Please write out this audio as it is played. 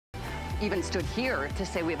even stood here to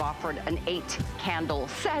say we've offered an 8 candle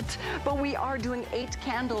set, but we are doing 8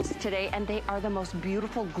 candles today, and they are the most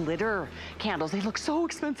beautiful glitter candles. They look so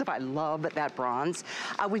expensive. I love that bronze.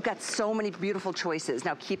 We've got so many beautiful choices.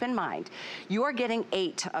 Now keep in mind, you are getting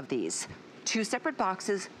 8 of these. 2 separate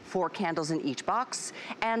boxes, 4 candles in each box,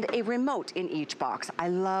 and a remote in each box. I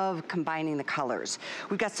love combining the colors.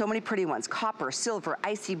 We've got so many pretty ones: copper, silver,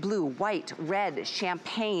 icy blue, white, red,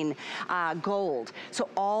 champagne, gold. So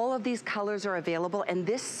all of these colors are available, and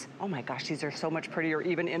this, oh my gosh, these are so much prettier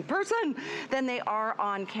even in person than they are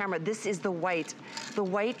on camera. This is the white. The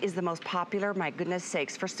white is the most popular, my goodness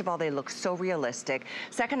sakes. First of all, they look so realistic.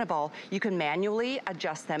 Second of all, you can manually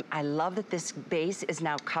adjust them. I love that this base is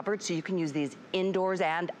now covered, so you can use these indoors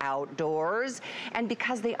and outdoors. And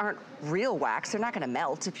because they aren't real wax, they're not gonna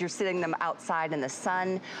melt if you're sitting them outside in the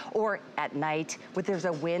sun or at night. When there's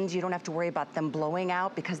a wind, you don't have to worry about them blowing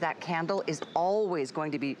out, because that candle is always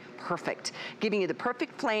going to be perfect, giving you the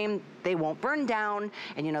perfect flame. They won't burn down.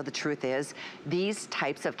 And you know, the truth is, these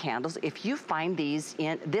types of candles, if you find these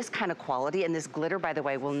in this kind of quality, and this glitter, by the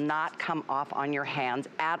way, will not come off on your hands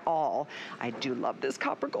at all. I do love this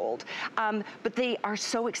copper gold. But they are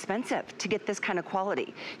so expensive to get this kind of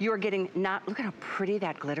quality. You are getting look at how pretty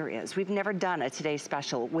that glitter is. We've never done a Today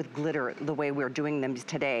Special with glitter the way we're doing them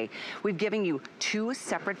today. We've given you 2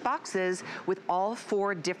 separate boxes with all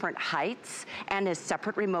 4 different heights and a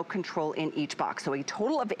separate remote control in each box. So a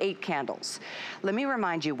total of 8 candles. Let me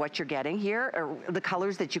remind you what you're getting here, or the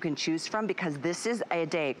colors that you can choose from, because this is a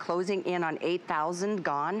day closing in on 8,000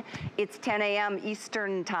 gone. It's 10 a.m.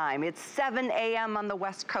 Eastern time. It's 7 a.m. on the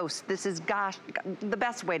West Coast. This is, gosh, the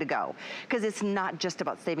best way to go, because it's not just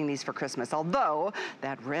about saving these for Christmas, although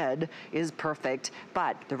that red is perfect,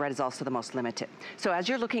 but the red is also the most limited. So as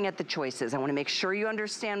you're looking at the choices, I want to make sure you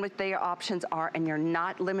understand what their options are, and you're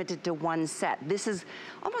not limited to one set. This is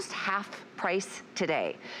almost half price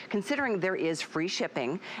today, considering there is free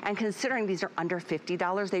shipping, and considering these are under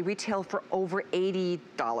 $50, they retail for over $80,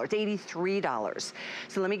 $83.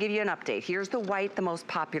 So let me give you an update. Here's the white, the most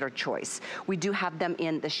popular choice. We do have them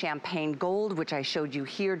in the champagne gold, which I showed you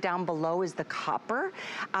here. Down below is the copper.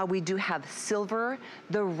 We do have silver,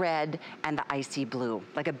 the red, and the icy blue,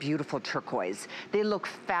 like a beautiful turquoise. They look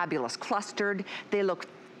fabulous, clustered. They look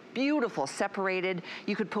beautiful, separated.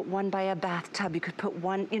 You could put one by a bathtub. You could put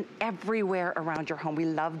one in everywhere around your home. We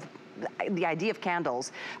love the idea of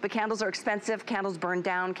candles, but candles are expensive. Candles burn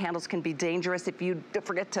down. Candles can be dangerous if you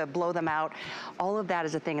forget to blow them out. All of that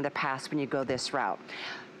is a thing of the past when you go this route.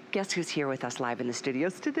 Guess who's here with us live in the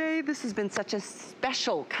studios today? This has been such a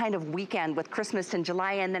special kind of weekend with Christmas in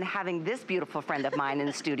July, and then having this beautiful friend of mine in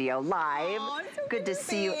the studio live. Oh, so good to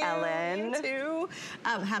see you, Ellen. You too.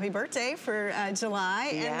 Happy birthday for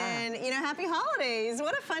July, yeah. And then, you know, happy holidays.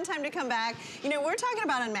 What a fun time to come back. You know, we're talking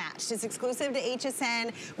about Unmatched. It's exclusive to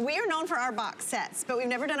HSN. We are known for our box sets, but we've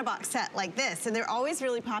never done a box set like this, and they're always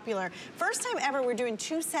really popular. First time ever, we're doing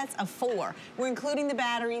 2 sets of 4. We're including the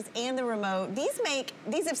batteries and the remote.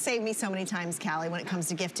 These have saved me so many times, Callie, when it comes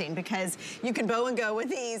to gifting, because you can bow and go with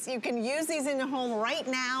these. You can use these in your home right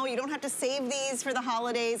now. You don't have to save these for the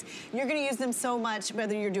holidays. You're gonna use them so much,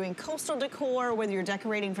 whether you're doing coastal decor, whether you're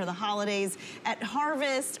decorating for the holidays at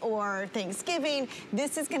Harvest or Thanksgiving.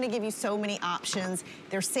 This is gonna give you so many options.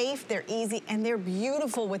 They're safe, they're easy, and they're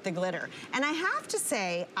beautiful with the glitter. And I have to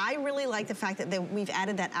say, I really like the fact that we've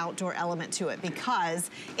added that outdoor element to it, because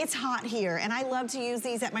it's hot here, and I love to use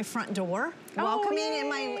these at my front door, welcoming in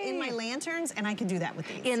my lanterns, and I can do that with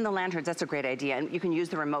these. In the lanterns, that's a great idea. And you can use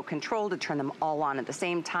the remote control to turn them all on at the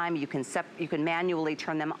same time. You can manually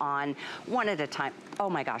turn them on one at a time. Oh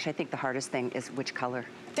my gosh, I think the hardest thing is which color.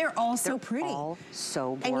 They're all so pretty. They're all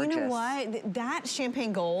so gorgeous. And you know what? That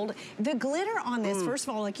champagne gold, the glitter on this, first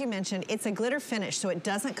of all, like you mentioned, it's a glitter finish, so it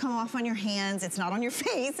doesn't come off on your hands, it's not on your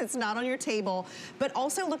face, it's not on your table, but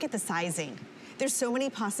also look at the sizing. There's so many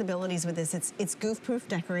possibilities with this. It's goof-proof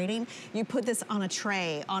decorating. You put this on a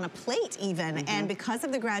tray, on a plate even, and because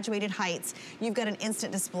of the graduated heights, you've got an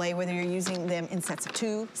instant display, whether you're using them in sets of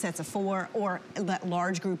 2, sets of 4, or that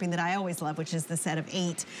large grouping that I always love, which is the set of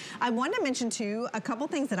 8. I wanted to mention too, a couple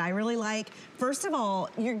things that I really like. First of all,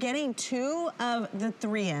 you're getting 2 of the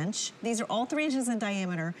 3-inch. These are all 3 inches in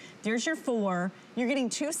diameter. There's your 4. You're getting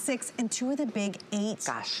 2 6 and 2 of the big 8.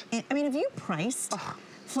 Gosh. And, I mean, have you priced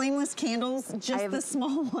flameless candles, just the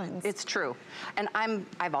small ones. It's true. And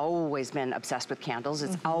I've always been obsessed with candles.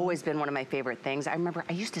 It's always been one of my favorite things. I remember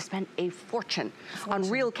I used to spend a fortune on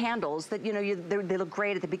real candles that, you know, they look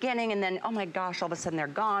great at the beginning, and then, oh my gosh, all of a sudden they're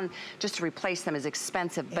gone. Just to replace them is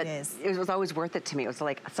expensive, but it was always worth it to me. It was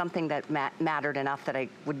like something that mattered enough that I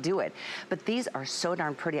would do it. But these are so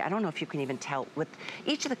darn pretty. I don't know if you can even tell with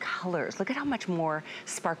each of the colors. Look at how much more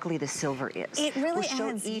sparkly the silver is. It really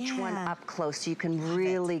we'll show each one up close so you can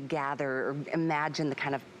really gather or imagine the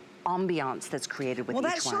kind of ambiance that's created with each one.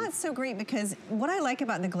 Well, that shot's so great because what I like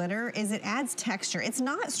about the glitter is it adds texture. It's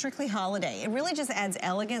not strictly holiday. It really just adds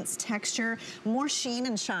elegance, texture, more sheen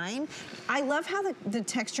and shine. I love how the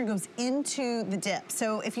texture goes into the dip.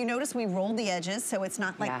 So if you notice, we rolled the edges so it's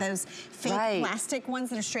not like those fake plastic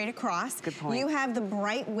ones that are straight across. Good point. You have the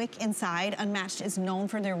bright wick inside. Unmatched is known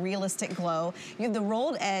for their realistic glow. You have the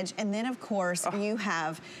rolled edge, and then of course you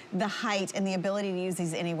have the height and the ability to use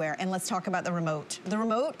these anywhere. And let's talk about the remote. The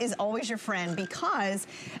remote is always your friend because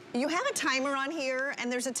you have a timer on here,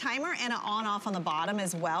 and there's a timer and an on-off on the bottom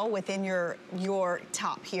as well within your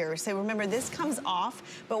top here. So remember, this comes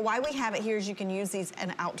off, but why we have it here is you can use these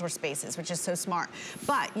in outdoor spaces, which is so smart.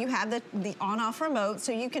 But you have the on-off remote,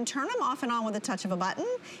 so you can turn them off and on with a touch of a button.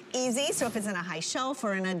 Easy, so if it's in a high shelf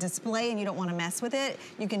or in a display and you don't want to mess with it,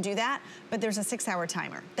 you can do that. But there's a 6-hour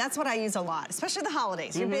timer. That's what I use a lot, especially the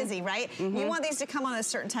holidays. You're busy, right? You want these to come on a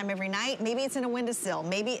certain time every night. Maybe it's in a windowsill.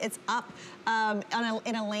 Maybe it's up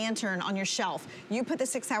in a lantern on your shelf. You put the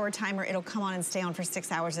 6-hour timer, it'll come on and stay on for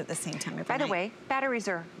 6 hours at the same time every night. By the way, batteries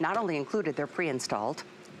are not only included, they're pre-installed.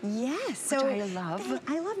 Yes, so which I love.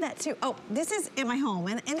 I love that too. Oh, this is in my home,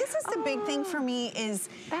 and this is the big thing for me is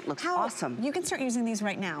that looks how awesome. You can start using these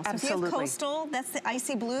right now. So Absolutely. if you have coastal, that's the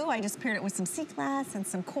icy blue. I just paired it with some sea glass and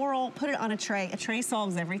some coral. Put it on a tray. A tray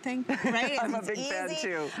solves everything, right? I'm a big fan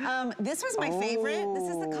too. This was my favorite. This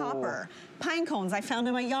is the copper. Pine cones I found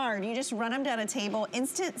in my yard. You just run them down a table.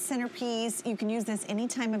 Instant centerpiece. You can use this any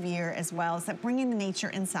time of year as well. It's like bringing the nature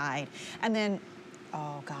inside. And then,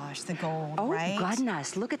 oh gosh, the gold, right? Oh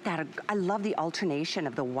goodness, look at that. I love the alternation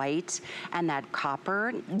of the white and that copper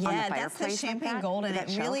on the fireplace. Yeah, that's the champagne gold, and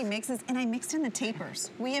it really mixes. And I mixed in the tapers.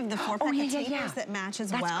 We have the 4-pack of tapers that match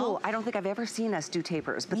as well. That's cool. I don't think I've ever seen us do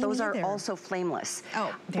tapers, but those are also flameless.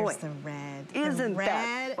 Oh, there's the red. Isn't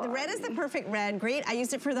that fun? The red is the perfect red. Great. I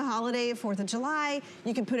used it for the holiday, 4th of July.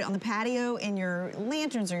 You can put it on the patio in your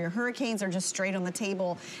lanterns or your hurricanes or just straight on the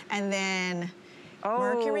table. And then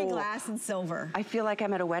mercury, glass, and silver. I feel like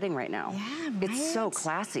I'm at a wedding right now. Yeah, right? It's so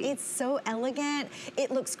classy. It's so elegant.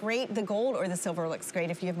 It looks great. The gold or the silver looks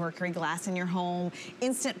great if you have mercury glass in your home.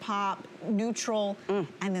 Instant pop, neutral, and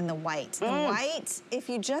then the white. The white, if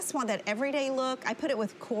you just want that everyday look, I put it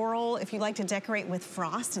with coral. If you like to decorate with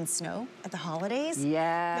frost and snow at the holidays, the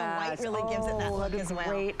white really gives it that look as well.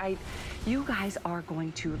 Great. You guys are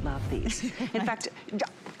going to love these. In fact,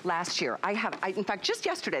 last year, in fact, just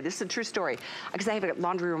yesterday, this is a true story, because I have a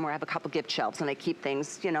laundry room where I have a couple gift shelves and I keep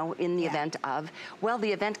things, you know, in the event of. Well,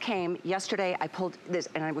 the event came yesterday. I pulled this,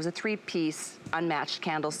 and it was a 3-piece unmatched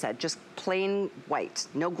candle set, just plain white,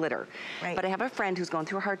 no glitter. Right. But I have a friend who's going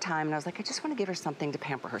through a hard time, and I was like, I just want to give her something to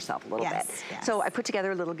pamper herself a little bit. So I put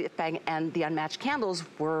together a little gift bag, and the unmatched candles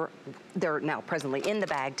they're now presently in the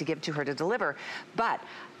bag to give to her to deliver. But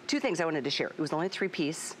 2 things I wanted to share. It was only a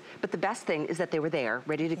 3-piece, but the best thing is that they were there,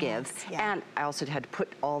 ready to give, and I also had to put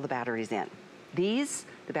all the batteries in. These,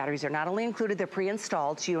 the batteries are not only included, they're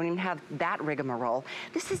pre-installed, so you don't even have that rigmarole.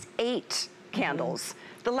 This is 8 candles.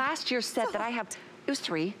 The last year's set that I have, it was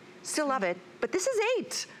 3, still love it, but this is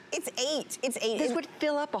 8. It's 8. It's 8. This would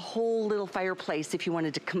fill up a whole little fireplace if you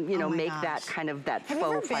wanted to, you know, make that kind of faux fire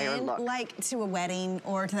look. Have you ever been like to a wedding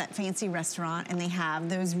or to that fancy restaurant and they have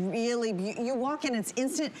those really, you walk in, it's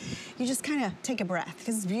instant, you just kind of take a breath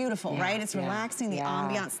because it's beautiful, right? It's relaxing, the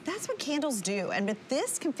ambiance. That's what candles do. And with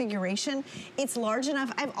this configuration, it's large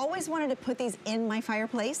enough. I've always wanted to put these in my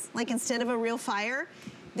fireplace, like instead of a real fire.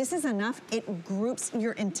 This is enough. It groups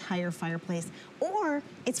your entire fireplace. Or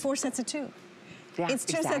it's 4 sets of 2. Yeah, it's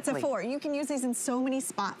 2 sets of 4. You can use these in so many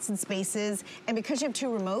spots and spaces. And because you have 2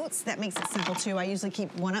 remotes, that makes it simple too. I usually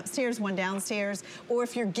keep one upstairs, one downstairs. Or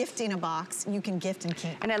if you're gifting a box, you can gift and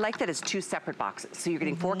keep. And I like that it's 2 separate boxes. So you're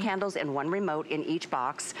getting 4 candles and 1 remote in each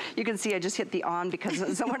box. You can see I just hit the on because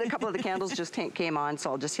a couple of the candles just came on,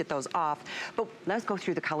 so I'll just hit those off. But let's go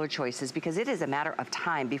through the color choices because it is a matter of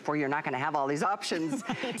time before you're not gonna have all these options.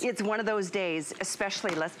 It's one of those days,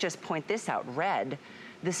 especially, let's just point this out, red.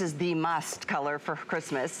 This is the must color for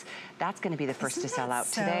Christmas. That's gonna be the first to sell out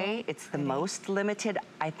today. It's the most limited.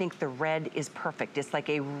 I think the red is perfect. It's like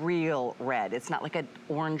a real red. It's not like an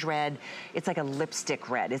orange red. It's like a lipstick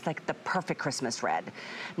red. It's like the perfect Christmas red.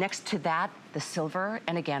 Next to that, the silver,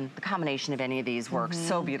 and again, the combination of any of these works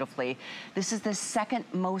so beautifully. This is the second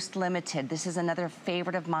most limited. This is another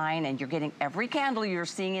favorite of mine, and you're getting every candle you're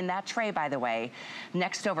seeing in that tray, by the way.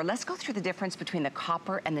 Next over, let's go through the difference between the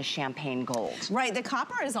copper and the champagne gold. Right, the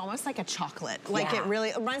copper is almost like a chocolate. Like it really,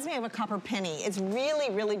 it reminds me of a copper penny. It's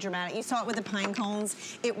really, really dramatic. You saw it with the pine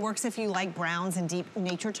cones. It works if you like browns and deep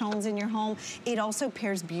nature tones in your home. It also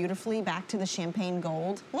pairs beautifully back to the champagne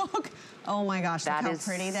gold. Look, oh my gosh, look how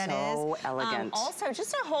pretty that is. So elegant. Also,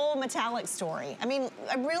 just a whole metallic story. I mean,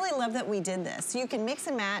 I really love that we did this. You can mix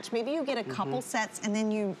and match. Maybe you get a couple sets and then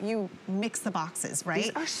you mix the boxes, right?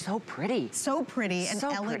 These are so pretty. So pretty and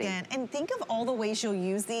elegant. And think of all the ways you'll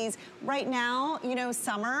use these. Right now, you know,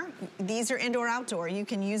 summer, these are indoor outdoor. You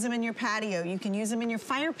can use them in your patio. You can use them in your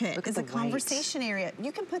fire pit as a conversation area.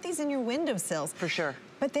 You can put these in your windowsills. For sure.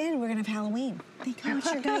 But then we're gonna have Halloween. Think how much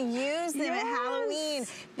you're gonna use them at Halloween.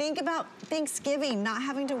 Think about Thanksgiving, not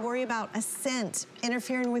having to worry about a scent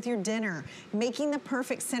interfering with your dinner, making the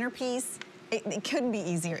perfect centerpiece. It couldn't be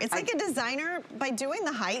easier. It's like a designer, by doing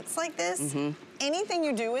the heights like this, anything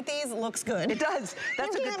you do with these looks good. It does.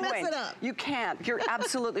 That's a good point. You can't mess it up. You can't. You're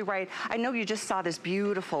absolutely right. I know you just saw this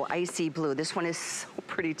beautiful icy blue. This one is so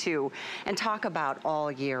pretty too. And talk about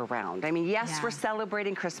all year round. I mean, yes, we're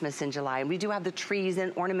celebrating Christmas in July, and we do have the trees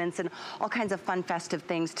and ornaments and all kinds of fun festive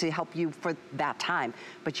things to help you for that time.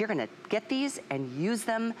 But you're gonna get these and use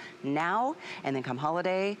them now, and then come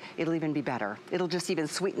holiday, it'll even be better. It'll just even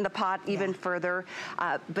sweeten the pot even further.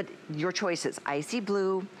 But your choices, icy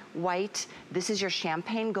blue, white, this is your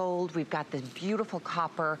champagne gold. We've got the beautiful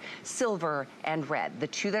copper, silver, and red. The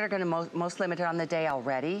two that are gonna most limited on the day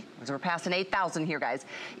already, because we're passing 8,000 here, guys,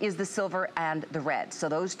 is the silver and the red. So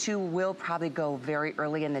those two will probably go very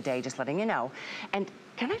early in the day, just letting you know. And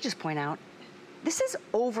can I just point out, this is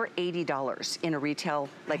over $80 in a retail,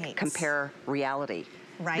 like compare reality.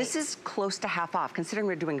 Right. This is close to half off, considering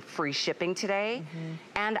we're doing free shipping today,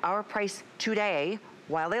 and our price today,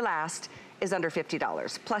 while they last, is under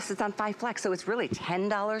 $50. Plus it's on 5 Flex, so it's really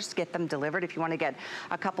 $10 to get them delivered. If you wanna get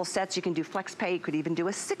a couple sets, you can do Flex Pay. You could even do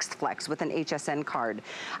a 6th Flex with an HSN card.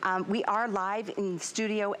 We are live in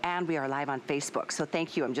studio and we are live on Facebook, so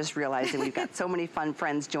thank you. I'm just realizing we've got so many fun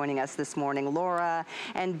friends joining us this morning. Laura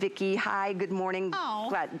and Vicky, hi, good morning.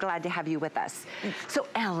 Glad to have you with us. So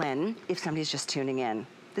Ellen, if somebody's just tuning in,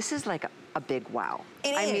 this is like a big wow.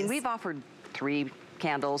 I mean, we've offered 3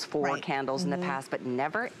 candles, 4 candles in the past, but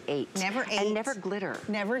never 8. Never 8. And never glitter.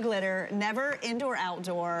 Never glitter, never indoor,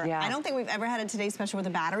 outdoor. I don't think we've ever had a Today Special where the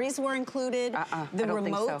batteries were included. The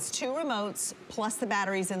remotes, 2 remotes, plus the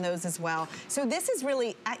batteries in those as well. So this is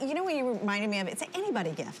really, you know what you reminded me of? It's an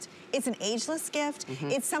anybody gift. It's an ageless gift.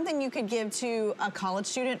 It's something you could give to a college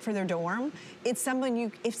student for their dorm. It's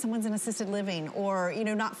someone if someone's in assisted living or, you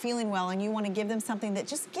know, not feeling well and you want to give them something that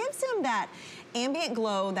just gives them that ambient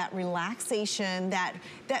glow, that relaxation,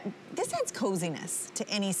 this adds coziness to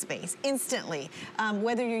any space instantly,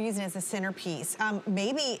 whether you're using it as a centerpiece.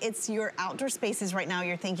 Maybe it's your outdoor spaces right now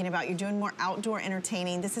you're thinking about. You're doing more outdoor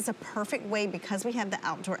entertaining. This is a perfect way because we have the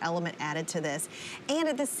outdoor element added to this. And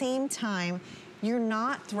at the same time, you're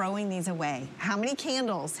not throwing these away. How many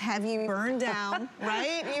candles have you burned down,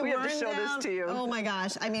 right? We have to show this to you. Oh my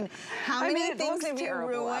gosh. I mean, how many things have you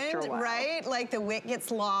ruined, right? Like the wick gets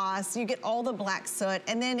lost, you get all the black soot,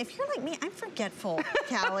 and then if you're like me, I'm forgetful,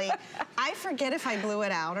 Callie. I forget if I blew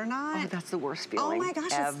it out or not. Oh, that's the worst feeling Oh my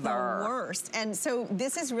gosh, ever. It's the worst. And so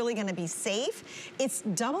this is really gonna be safe. It's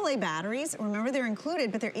AA batteries. Remember, they're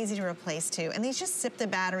included, but they're easy to replace too. And these just sip the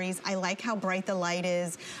batteries. I like how bright the light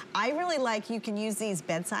is. I really like you can use these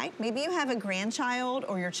bedside. Maybe you have a grandchild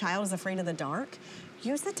or your child is afraid of the dark.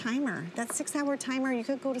 Use the timer. That 6-hour timer, you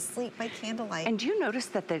could go to sleep by candlelight. And do you notice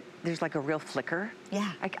that there's like a real flicker?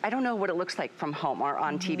 Yeah. I don't know what it looks like from home or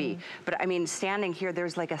on TV, but I mean, standing here,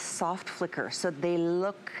 there's like a soft flicker. So they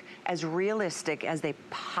look as realistic as they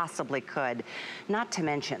possibly could. Not to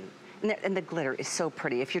mention, and the glitter is so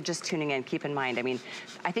pretty. If you're just tuning in, keep in mind, I mean,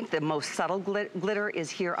 I think the most subtle glitter is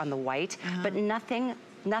here on the white, but nothing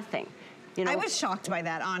You know, I was shocked by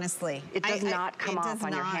that, honestly. It does not come off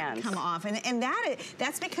on your hands. It does not come off. And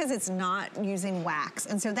that's because it's not using wax.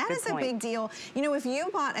 And so that is a big deal. You know, if you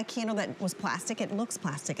bought a candle that was plastic, it looks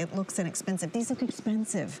plastic. It looks inexpensive. These look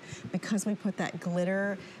expensive because we put that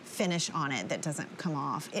glitter finish on it that doesn't come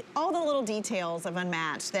off. All the little details of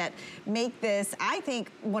Unmatched that make this, I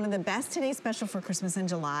think, one of the best Today's Special for Christmas in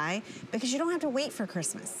July, because you don't have to wait for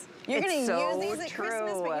Christmas. You're going to use these at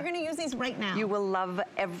Christmas, but you're going to use these right now. You will love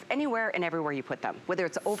anywhere and everywhere you put them, whether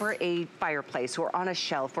it's over a fireplace or on a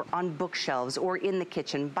shelf or on bookshelves or in the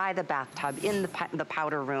kitchen, by the bathtub, in the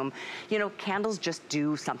powder room. You know, candles just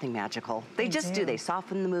do something magical. They just do. They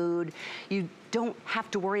soften the mood. You don't have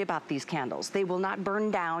to worry about these candles. They will not burn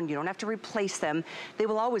down. You don't have to replace them. They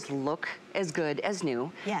will always look as good as new.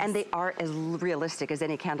 Yes. And they are as realistic as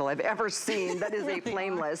any candle I've ever seen that is a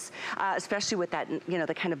flameless, especially with that, you know,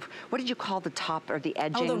 the kind of, what did you call the top or the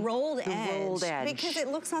edging? Oh, the rolled edge. Because it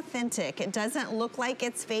looks authentic. It doesn't look like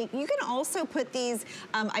it's fake. You can also put these,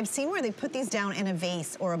 I've seen where they put these down in a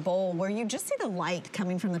vase or a bowl where you just see the light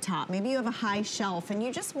coming from the top. Maybe you have a high shelf and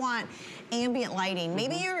you just want ambient lighting.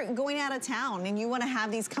 Maybe you're going out of town and you want to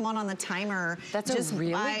have these come on the timer. That's just a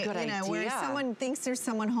really good idea. Where someone thinks there's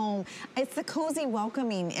someone home. It's the cozy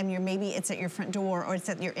welcoming, and maybe it's at your front door or it's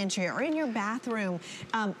at your entry or in your bathroom.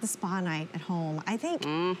 The spa night at home. I think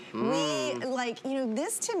we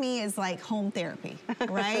this to me is like home therapy,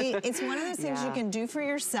 right? It's one of those things you can do for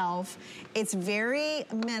yourself. It's very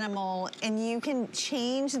minimal, and you can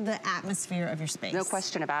change the atmosphere of your space. No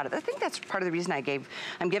question about it. I think that's part of the reason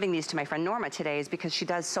I'm giving these to my friend Norma today, is because she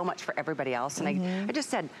does so much for everybody else. And I just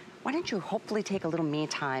said, why don't you hopefully take a little me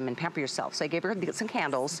time and pamper yourself? So I gave her some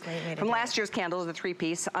candles from last year's candles, the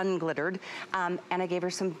 3-piece, unglittered, and I gave her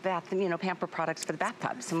some pamper products for the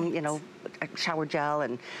bathtub, some, shower gel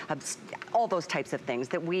and all those types of things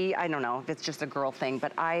that I don't know if it's just a girl thing,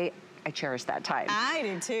 but I cherish that time. I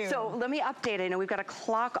do too. So let me update. I know we've got a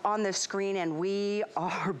clock on the screen and we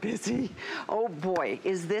are busy. Oh boy,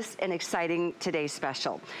 is this an exciting Today's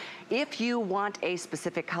Special. If you want a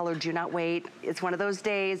specific color, do not wait. It's one of those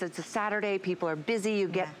days, it's a Saturday, people are busy, you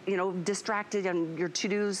get, distracted on your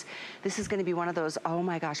to-dos. This is gonna be one of those, oh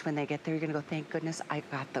my gosh, when they get there, you're gonna go, thank goodness I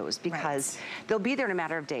got those, because they'll be there in a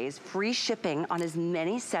matter of days. Free shipping on as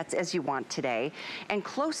many sets as you want today, and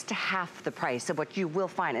close to half the price of what you will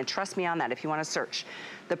find. And trust me on that if you wanna search.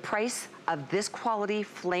 The price of this quality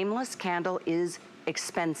flameless candle is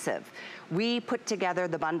expensive. We put together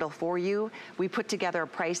the bundle for you. We put together a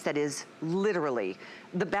price that is literally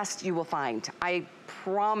the best you will find. I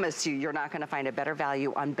promise you, you're not gonna find a better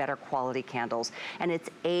value on better quality candles. And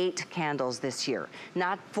it's 8 candles this year,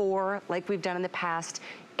 not 4 like we've done in the past.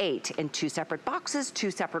 8 in 2 separate boxes, 2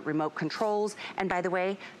 separate remote controls. And by the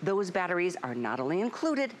way, those batteries are not only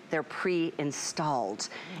included, they're pre-installed.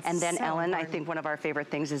 And then so Ellen, I think one of our favorite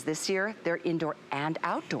things is this year, they're indoor and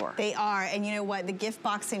outdoor. They are, and you know what? The gift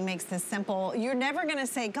boxing makes this simple. You're never gonna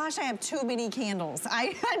say, gosh, I have too many candles.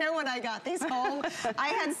 I know when I got these home, I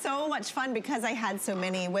had so much fun because I had so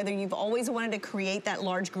many. Whether you've always wanted to create that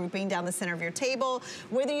large grouping down the center of your table,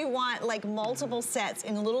 whether you want like multiple sets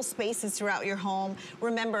in little spaces throughout your home.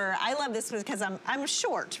 Remember, I love this because I'm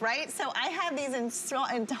short, right? So I have these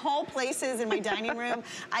in tall places in my dining room.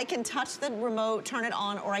 I can touch the remote, turn it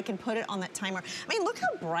on, or I can put it on that timer. I mean, look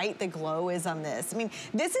how bright the glow is on this. I mean,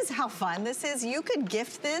 this is how fun this is. You could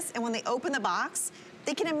gift this, and when they open the box,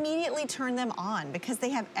 they can immediately turn them on because they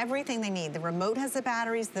have everything they need. The remote has the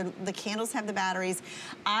batteries, the candles have the batteries.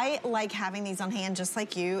 I like having these on hand just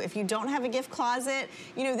like you. If you don't have a gift closet,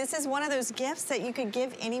 this is one of those gifts that you could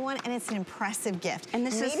give anyone, and it's an impressive gift. And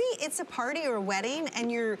maybe it's a party or a wedding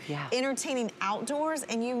and you're entertaining outdoors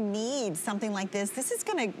and you need something like this. This is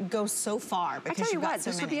gonna go so far because you've got so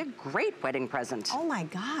many. This would be a great wedding present. Oh my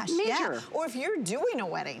gosh, Major. Yeah. Or if you're doing a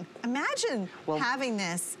wedding, imagine having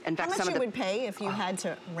this. In fact, how much you would pay if you had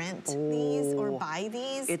to rent these or buy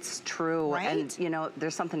these. It's true. Right? And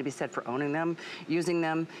there's something to be said for owning them, using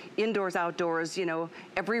them, indoors, outdoors,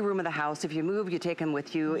 every room of the house. If you move, you take them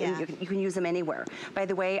with you, and you can use them anywhere. By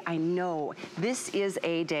the way, I know this is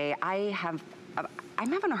a day I'm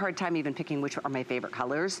having a hard time even picking which are my favorite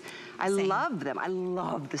colors. I love them. I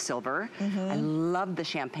love the silver. I love the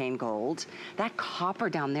champagne gold. That copper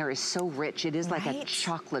down there is so rich. It is like a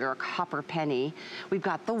chocolate or a copper penny. We've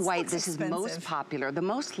got the white. This is most popular. The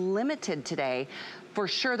most limited today, for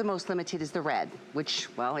sure the most limited is the red, which,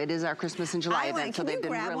 well, it is our Christmas in July event. So they've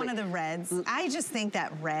been really... one of the reds? I just think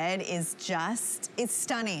that red is it's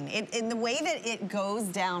stunning. In the way that it goes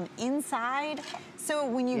down inside. So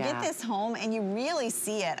when you get this home and you really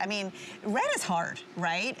see it. I mean, red is hard,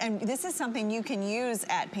 right? And this is something you can use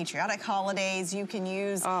at patriotic holidays. You can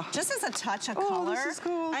use just as a touch of color. This is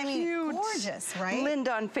cool. I mean, cute. Gorgeous, right?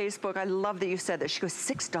 Linda on Facebook, I love that you said that. She goes,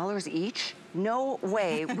 $6 each? No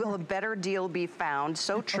way will a better deal be found.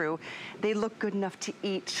 So true. They look good enough to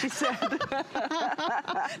eat, she said.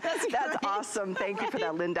 That's awesome. Thank you for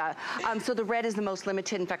that, Linda. So the red is the most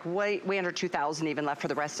limited. In fact, way under 2,000 even left for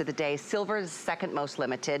the rest of the day. Silver is second most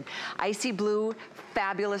limited. Icy blue,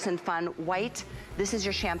 fabulous and fun. White, this is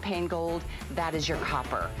your champagne gold. That is your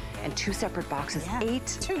copper. And 2 separate boxes,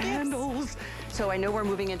 8 candles. So I know we're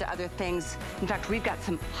moving into other things. In fact, we've got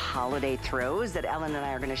some holiday throws that Ellen and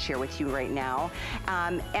I are gonna share with you right now.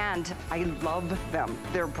 And I love them.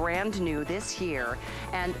 They're brand new this year.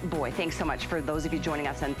 And boy, thanks so much for those of you joining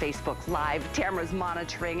us on Facebook Live. Tamara's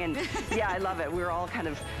monitoring, and yeah, I love it. We're all kind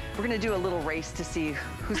of, we're gonna do a little race to see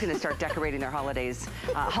who's gonna start decorating their holiday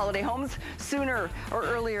homes sooner or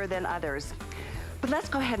earlier than others. But let's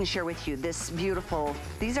go ahead and share with you this beautiful,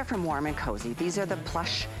 these are from Warm and Cozy. These are the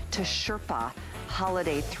plush to Sherpa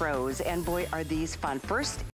holiday throws, and boy, are these fun. First